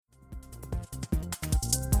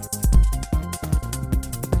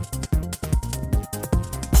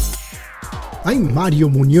I'm Mario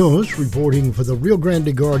Munoz reporting for the Rio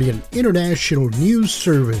Grande Guardian International News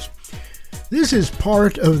Service. This is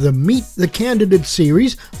part of the Meet the Candidates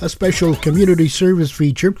series, a special community service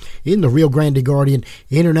feature in the Rio Grande Guardian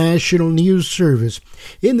International News Service.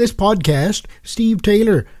 In this podcast, Steve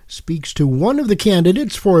Taylor speaks to one of the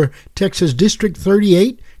candidates for Texas District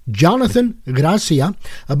 38, Jonathan Gracia,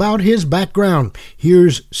 about his background.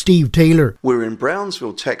 Here's Steve Taylor. We're in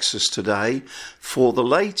Brownsville, Texas today for the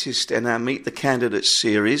latest in our Meet the Candidates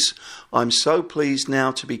series. I'm so pleased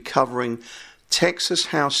now to be covering Texas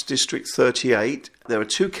House District 38. There are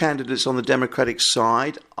two candidates on the Democratic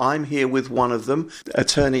side. I'm here with one of them,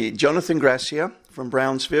 Attorney Jonathan Gracia from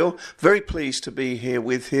Brownsville. Very pleased to be here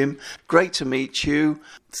with him. Great to meet you.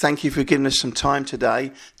 Thank you for giving us some time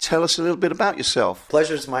today. Tell us a little bit about yourself.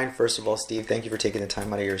 Pleasure's mine, first of all, Steve. Thank you for taking the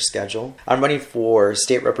time out of your schedule. I'm running for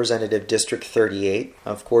State Representative District 38.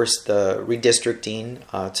 Of course, the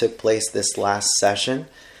redistricting took place this last session.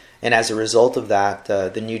 And as a result of that,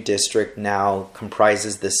 the new district now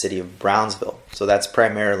comprises the city of Brownsville. So that's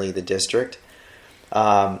primarily the district.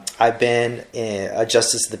 I've been a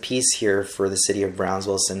Justice of the Peace here for the city of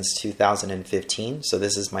Brownsville since 2015. So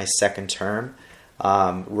this is my second term,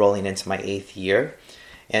 rolling into my 8th year.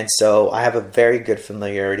 And so I have a very good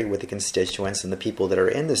familiarity with the constituents and the people that are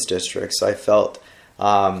in this district. So I felt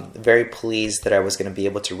very pleased that I was going to be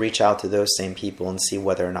able to reach out to those same people and see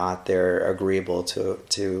whether or not they're agreeable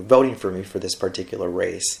to voting for me for this particular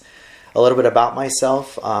race. A little bit about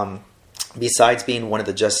myself. Besides being one of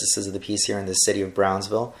the Justices of the Peace here in the city of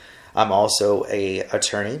Brownsville, I'm also an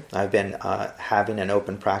attorney. I've been having an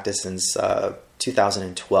open practice since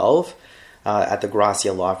 2012 at the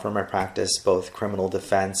Gracia Law Firm. I practice both criminal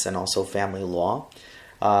defense and also family law.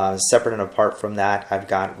 Separate and apart from that, I've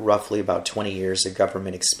got roughly about 20 years of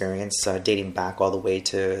government experience dating back all the way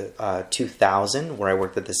to 2000, where I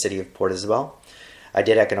worked at the city of Port Isabel. I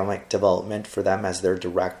did economic development for them as their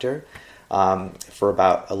director for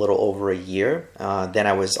about a little over a year. Then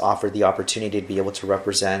I was offered the opportunity to be able to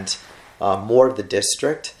represent more of the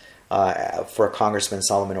district for Congressman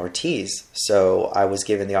Solomon Ortiz. So I was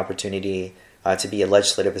given the opportunity to be a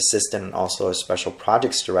legislative assistant and also a special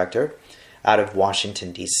projects director out of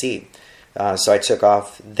Washington, D.C. So I took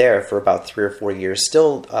off there for about 3 or 4 years,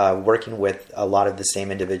 still working with a lot of the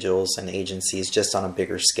same individuals and agencies, just on a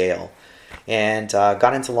bigger scale. And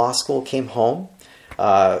got into law school, came home.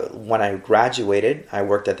 When I graduated, I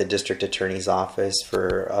worked at the district attorney's office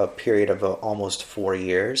for a period of almost 4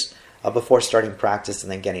 years before starting practice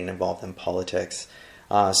and then getting involved in politics.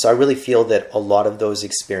 So I really feel that a lot of those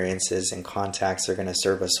experiences and contacts are going to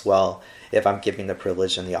serve us well if I'm given the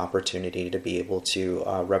privilege and the opportunity to be able to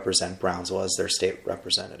represent Brownsville as their state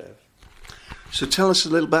representative. So tell us a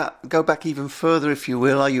little about, go back even further if you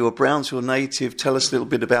will. Are you a Brownsville native? Tell us a little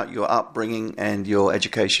bit about your upbringing and your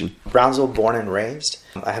education. Brownsville born and raised.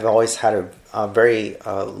 I have always had a very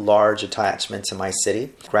large attachment to my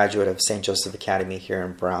city. Graduate of St. Joseph Academy here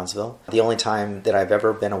in Brownsville. The only time that I've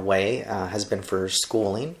ever been away has been for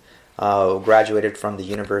schooling. Graduated from the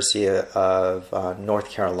University of North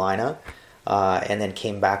Carolina. And then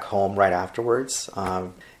came back home right afterwards.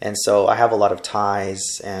 And so I have a lot of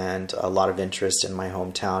ties and a lot of interest in my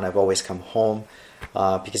hometown. I've always come home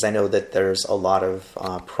because I know that there's a lot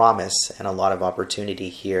of promise and a lot of opportunity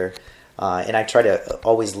here. And I try to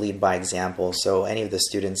always lead by example. So any of the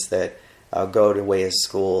students that go to way of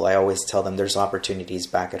school, I always tell them there's opportunities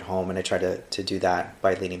back at home. And I try to do that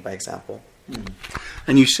by leading by example.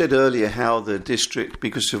 And you said earlier how the district,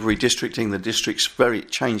 because of redistricting, the district's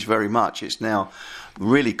changed very much. It's now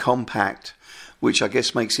really compact, which I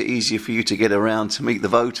guess makes it easier for you to get around to meet the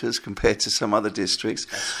voters compared to some other districts.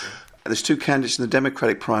 That's true. There's two candidates in the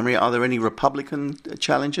Democratic primary. Are there any Republican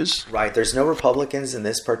challengers? Right. There's no Republicans in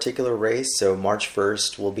this particular race. So March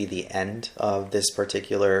 1st will be the end of this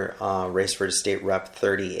particular race for State Rep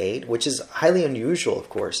 38, which is highly unusual, of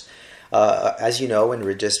course. As you know, in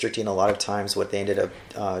redistricting, a lot of times what they ended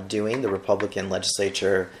up doing, the Republican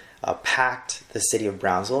legislature packed the city of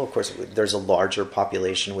Brownsville. Of course, there's a larger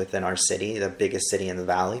population within our city, the biggest city in the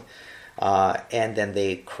valley. And then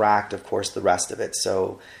they cracked, of course, the rest of it.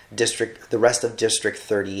 So the rest of District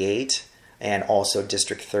 38 and also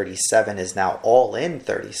District 37 is now all in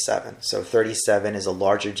 37. So 37 is a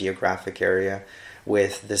larger geographic area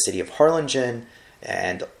with the city of Harlingen,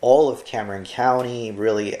 and all of Cameron County,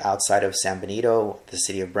 really outside of San Benito, the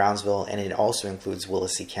city of Brownsville, and it also includes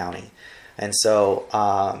Willacy County. And so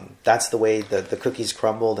that's the way the cookies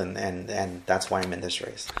crumbled, and that's why I'm in this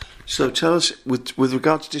race. So tell us, with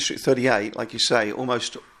regard to District 38, like you say,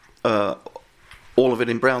 almost all of it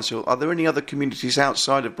in Brownsville. Are there any other communities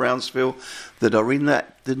outside of Brownsville that are in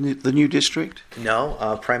the new district?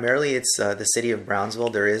 No, primarily it's the city of Brownsville.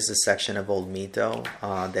 There is a section of Old Mito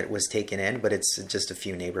that was taken in, but it's just a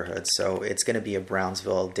few neighborhoods. So it's going to be a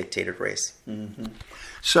Brownsville dictated race. Mm-hmm.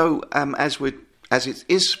 So as it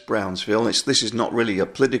is Brownsville, this is not really a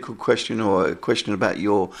political question or a question about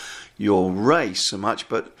your race so much,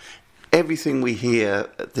 but everything we hear,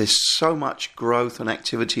 there's so much growth and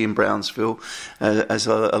activity in Brownsville. As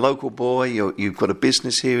a local boy, you've got a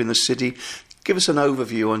business here in the city. Give us an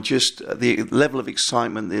overview on just the level of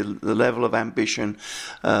excitement, the level of ambition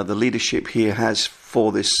the leadership here has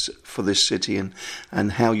for this city,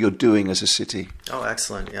 and how you're doing as a city. Oh,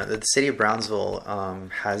 excellent. Yeah, the city of Brownsville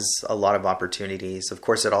has a lot of opportunities. Of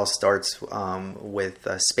course, it all starts with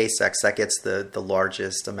SpaceX. That gets the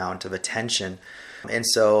largest amount of attention. And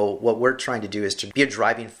so what we're trying to do is to be a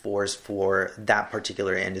driving force for that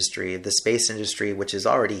particular industry, the space industry, which is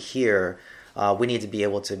already here. We need to be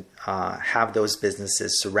able to have those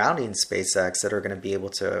businesses surrounding SpaceX that are going to be able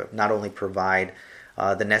to not only provide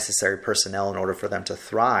the necessary personnel in order for them to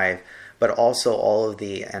thrive, but also all of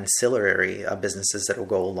the ancillary businesses that will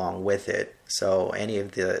go along with it. So any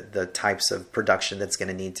of the types of production that's going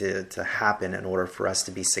to need to happen in order for us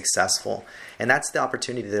to be successful. And that's the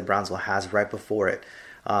opportunity that Brownsville has right before it.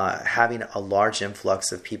 Having a large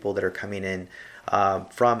influx of people that are coming in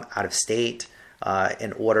from out of state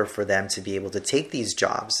in order for them to be able to take these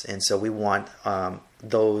jobs. And so we want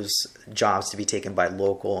those jobs to be taken by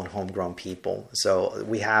local and homegrown people. So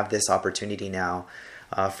we have this opportunity now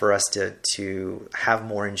for us to have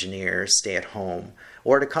more engineers stay at home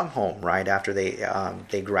or to come home right after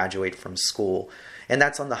they graduate from school. And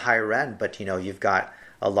that's on the higher end, but you've got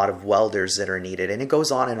a lot of welders that are needed, and it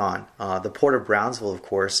goes on and on. The Port of Brownsville, of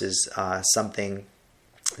course, is something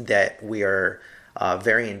that we are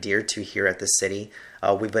very endeared to here at the city.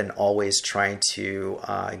 We've been always trying to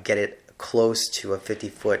get it close to a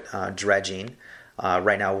 50-foot dredging.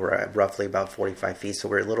 Right now we're at roughly about 45 feet, so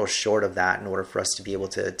we're a little short of that in order for us to be able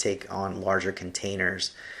to take on larger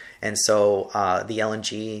containers. And so the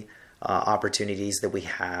LNG opportunities that we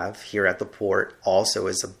have here at the port also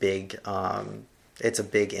is a big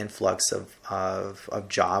influx of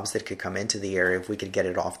jobs that could come into the area if we could get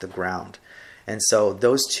it off the ground. And so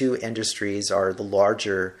those two industries are the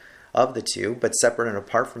larger of the two, but separate and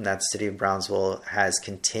apart from that, the city of Brownsville has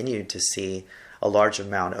continued to see a large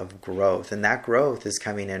amount of growth. And that growth is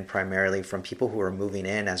coming in primarily from people who are moving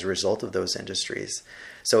in as a result of those industries.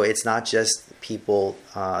 So it's not just people,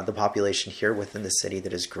 the population here within the city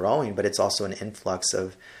that is growing, but it's also an influx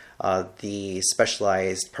of the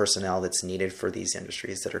specialized personnel that's needed for these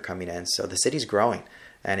industries that are coming in. So the city's growing,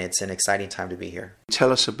 and it's an exciting time to be here.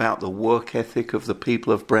 Tell us about the work ethic of the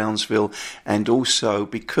people of Brownsville, and also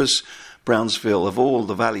because Brownsville, of all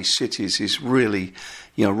the Valley cities, is really,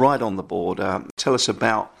 right on the border. Tell us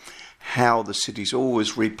about how the city's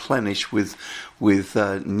always replenished with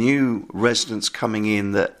new residents coming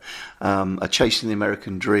in that are chasing the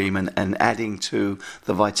American dream and adding to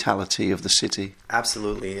the vitality of the city.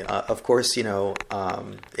 Absolutely. Of course,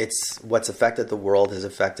 it's what's affected the world has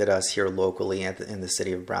affected us here locally in the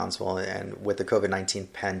city of Brownsville. And with the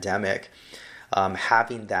COVID-19 pandemic,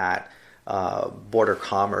 having that border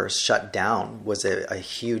commerce shut down was a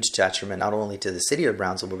huge detriment, not only to the city of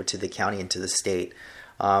Brownsville, but to the county and to the state.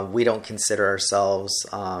 We don't consider ourselves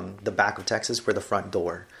the back of Texas. We're the front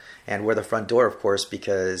door. And we're the front door, of course,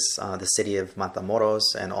 because the city of Matamoros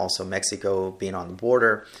and also Mexico being on the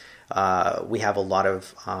border, we have a lot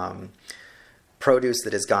of produce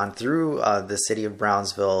that has gone through the city of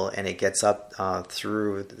Brownsville, and it gets up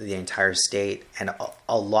through the entire state. And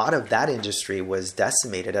a lot of that industry was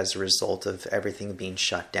decimated as a result of everything being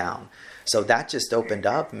shut down. So that just opened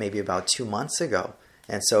up maybe about 2 months ago.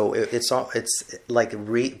 And so it's like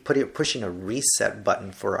pushing a reset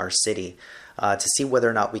button for our city to see whether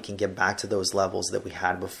or not we can get back to those levels that we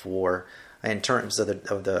had before in terms of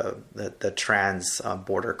the trans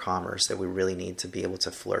border commerce that we really need to be able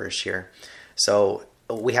to flourish here. So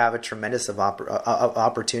we have a tremendous of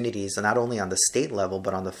opportunities, and not only on the state level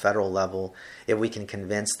but on the federal level, if we can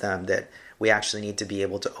convince them that we actually need to be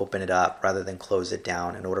able to open it up rather than close it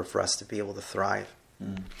down in order for us to be able to thrive.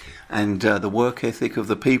 And the work ethic of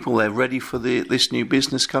the people, they're ready for this new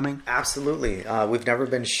business coming? Absolutely. We've never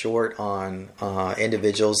been short on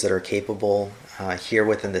individuals that are capable here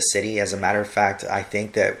within the city. As a matter of fact, I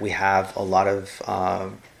think that we have a lot of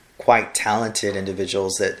quite talented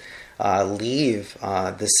individuals that leave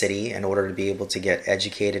the city in order to be able to get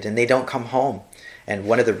educated, and they don't come home. And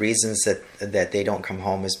one of the reasons that they don't come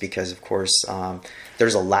home is because, of course,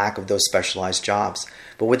 there's a lack of those specialized jobs.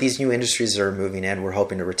 But with these new industries that are moving in, we're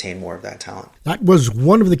hoping to retain more of that talent. That was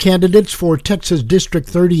one of the candidates for Texas District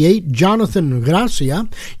 38, Jonathan Gracia.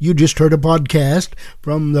 You just heard a podcast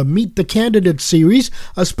from the Meet the Candidates series,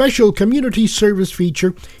 a special community service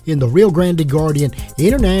feature in the Rio Grande Guardian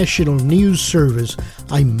International News Service.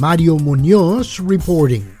 I'm Mario Munoz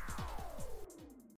reporting.